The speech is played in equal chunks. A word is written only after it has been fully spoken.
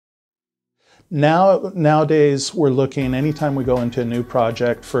Nowadays, we're looking, anytime we go into a new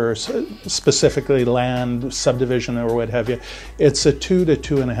project for specifically land, subdivision, or what have you, it's a 2 to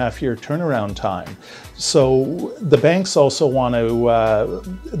 2.5 year turnaround time. So the banks also want to,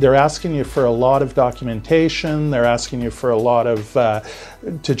 they're asking you for a lot of documentation, they're asking you for a lot of,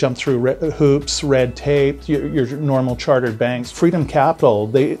 to jump through hoops, red tape, your normal chartered banks. Freedom Capital,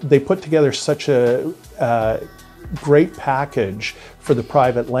 they put together such a great package for the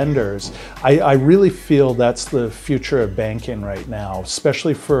private lenders. I really feel that's the future of banking right now,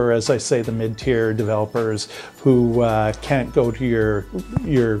 especially for, as I say, the mid-tier developers who can't go to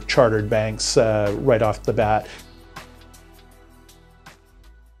your chartered banks right off the bat.